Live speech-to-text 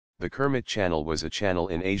The Kermit Channel was a channel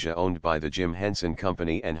in Asia owned by the Jim Henson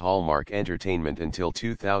Company and Hallmark Entertainment until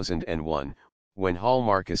 2001, when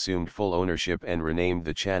Hallmark assumed full ownership and renamed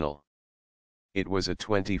the channel. It was a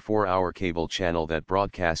 24-hour cable channel that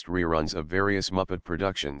broadcast reruns of various Muppet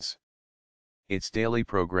productions. Its daily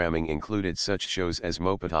programming included such shows as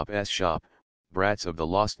Mopetop's Shop, Brats of the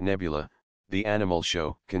Lost Nebula, The Animal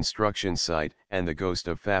Show, Construction Site, and The Ghost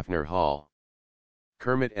of Fafner Hall.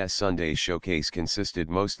 Kermit's Sunday showcase consisted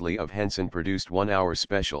mostly of Henson-produced one-hour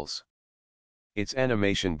specials. Its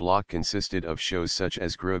animation block consisted of shows such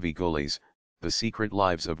as Groovy Ghoulies, The Secret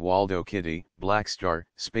Lives of Waldo Kitty, Black Star,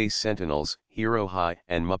 Space Sentinels, Hero High,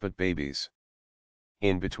 and Muppet Babies.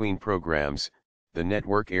 In between programs, the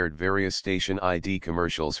network aired various station ID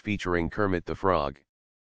commercials featuring Kermit the Frog.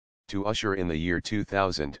 To usher in the year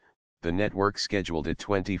 2000, the network scheduled a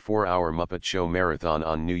 24-hour Muppet Show marathon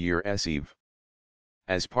on New Year's Eve.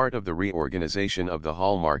 As part of the reorganization of the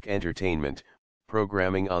Hallmark Entertainment,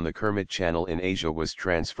 programming on the Kermit Channel in Asia was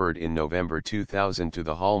transferred in November 2000 to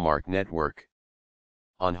the Hallmark Network.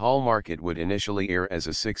 On Hallmark it would initially air as a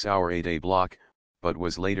 6-hour a-day block, but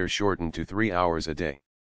was later shortened to 3 hours a day.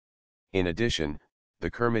 In addition,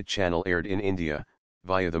 the Kermit Channel aired in India,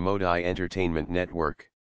 via the Modi Entertainment Network.